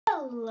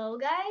Hello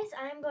guys,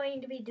 I'm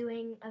going to be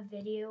doing a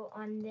video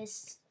on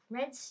this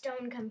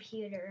redstone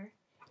computer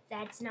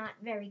that's not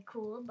very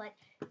cool, but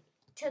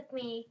took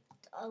me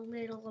a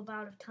little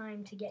amount of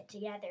time to get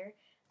together.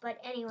 But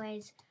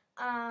anyways,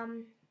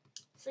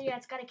 so yeah,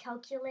 it's got a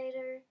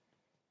calculator,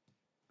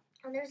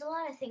 and there's a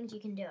lot of things you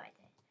can do, I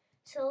think.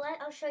 So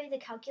I'll show you the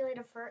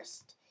calculator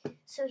first.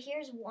 So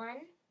here's 1,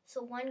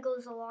 so 1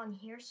 goes along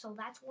here, so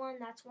that's 1,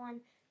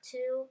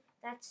 2,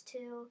 that's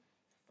 2,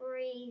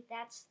 3,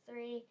 that's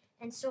 3,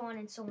 and so on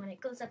and so on. It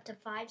goes up to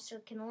 5, so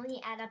it can only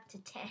add up to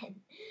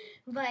 10.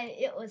 But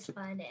it was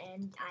fun,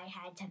 and I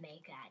had to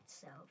make that,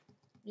 so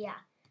yeah.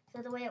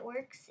 So the way it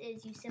works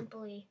is you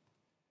simply,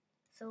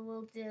 so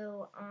we'll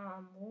do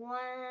 1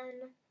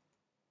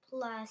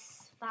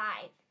 plus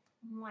 5.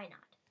 Why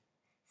not?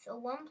 So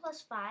 1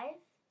 plus 5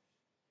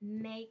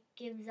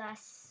 gives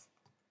us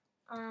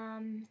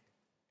 1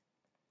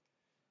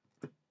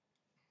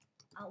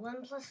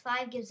 plus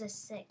 5 gives us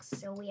 6.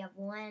 So we have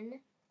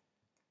 1,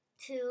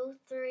 2,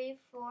 3,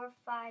 4,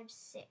 5,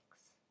 6.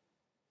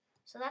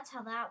 So that's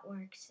how that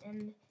works,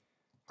 and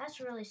that's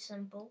really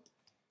simple.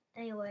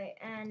 Anyway,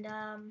 and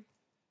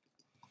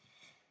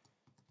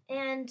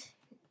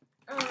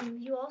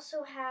you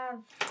also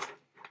have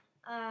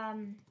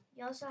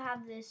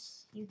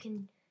this you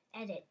can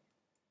edit.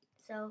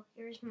 So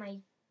here's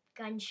my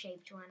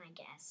gun-shaped one, I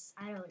guess.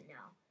 I don't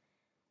know.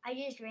 I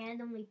just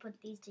randomly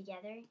put these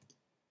together.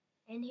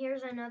 And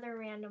here's another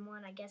random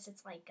one. I guess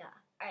it's like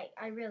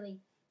I really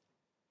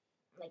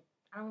like,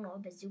 I don't know, a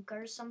bazooka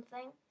or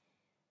something.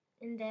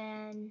 And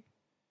then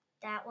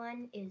that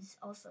one is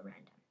also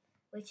random,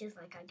 which is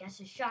like, I guess,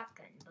 a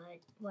shotgun,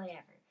 but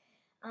whatever.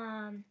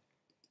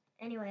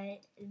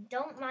 Anyway,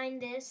 don't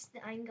mind this.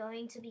 I'm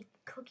going to be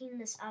cooking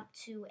this up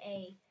to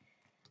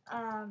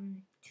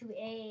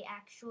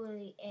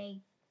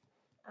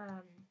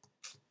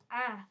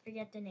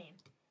forget the name,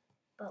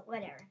 but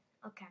whatever.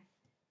 Okay.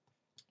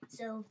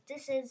 So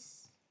this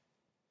is,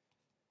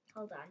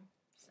 hold on,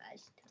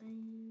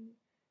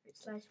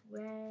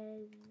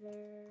 /time/weather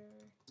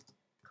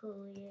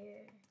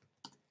clear.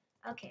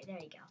 Okay, there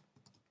you go.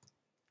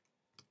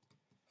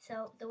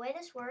 So the way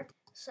this works,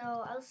 so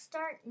I'll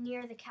start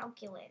near the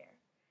calculator.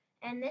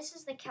 And this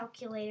is the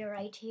calculator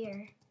right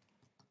here.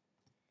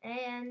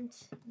 And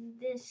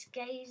this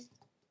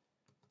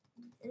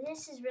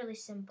is really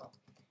simple.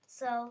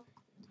 So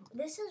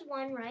this is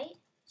 1, right?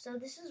 So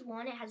this is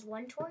 1, it has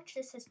 1 torch,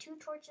 this has 2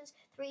 torches,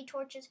 3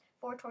 torches,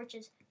 4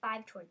 torches,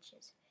 5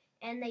 torches.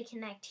 And they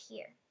connect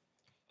here.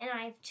 And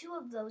I have 2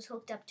 of those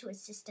hooked up to a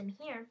system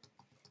here.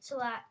 So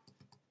that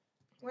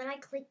when I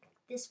click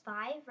this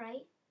 5,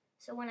 right?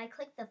 So when I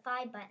click the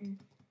 5 button,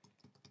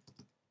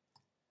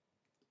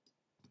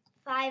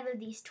 5 of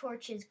these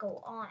torches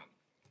go on,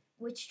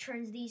 which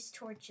turns these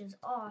torches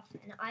off.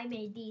 And I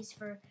made these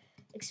for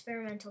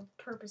experimental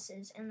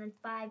purposes. And then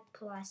 5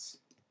 plus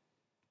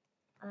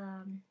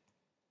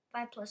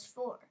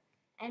 4,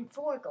 and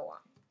 4 go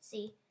on,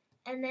 see?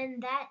 And then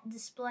that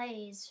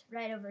displays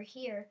right over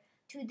here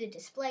to the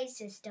display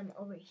system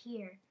over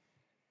here,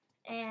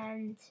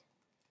 and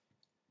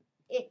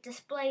it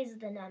displays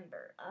the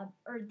number,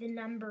 or the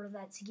number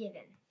that's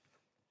given.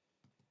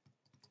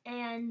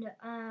 And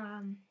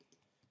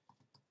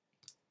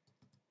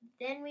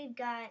then we've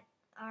got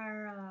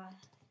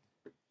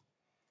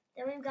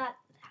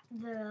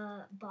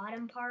the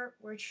bottom part,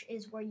 which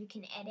is where you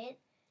can edit.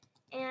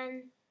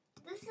 And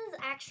this is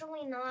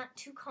actually not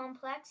too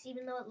complex,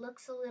 even though it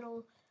looks a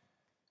little,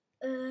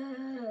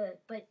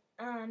 but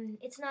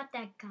it's not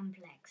that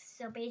complex.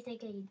 So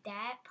basically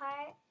that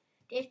part,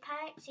 this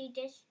part, see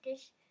this,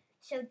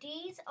 so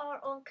these are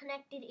all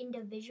connected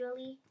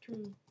individually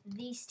to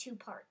these 2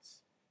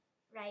 parts,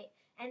 right?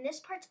 And this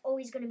part's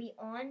always going to be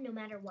on no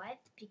matter what,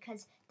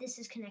 because this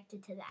is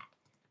connected to that.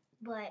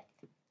 But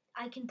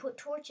I can put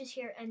torches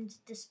here and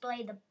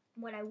display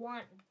what I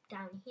want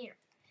down here.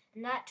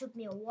 And that took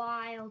me a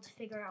while to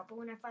figure out, but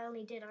when I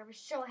finally did, I was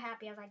so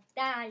happy. I was like,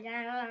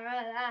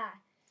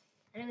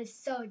 and it was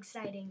so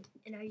exciting,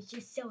 and I was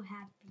just so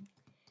happy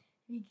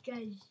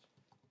because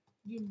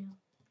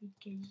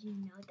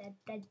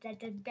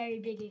that's a very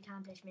big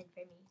accomplishment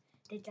for me.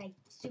 That's like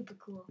super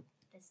cool.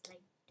 That's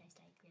like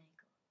really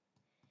cool.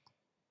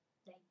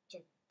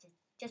 Like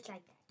just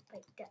like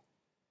that.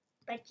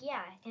 But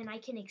yeah, and I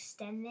can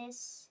extend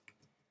this.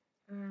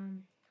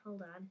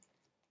 Hold on.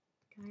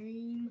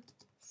 Time,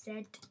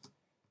 set,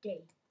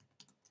 day.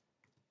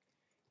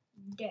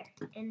 There.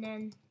 And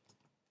then,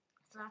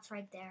 so that's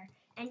right there.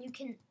 And you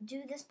can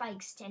do this by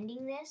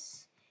extending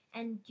this,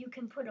 and you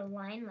can put a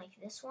line like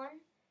this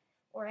one,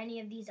 or any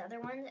of these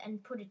other ones,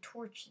 and put a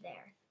torch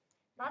there.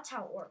 That's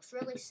how it works.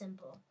 Really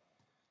simple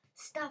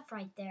stuff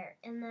right there.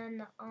 And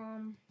then,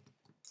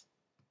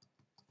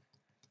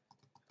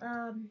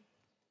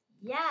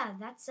 yeah,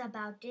 that's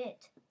about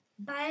it.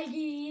 Bye.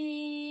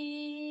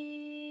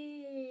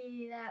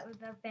 That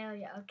was a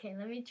failure. Okay,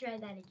 let me try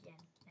that again.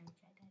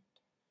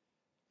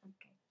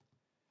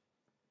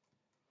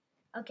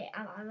 Okay,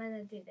 I'm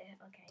gonna do that.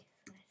 Okay.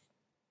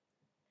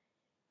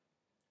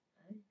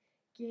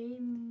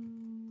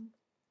 Game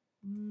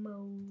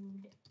mode.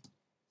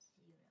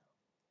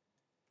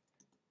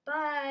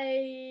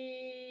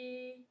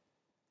 Bye.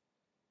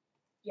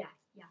 Yeah.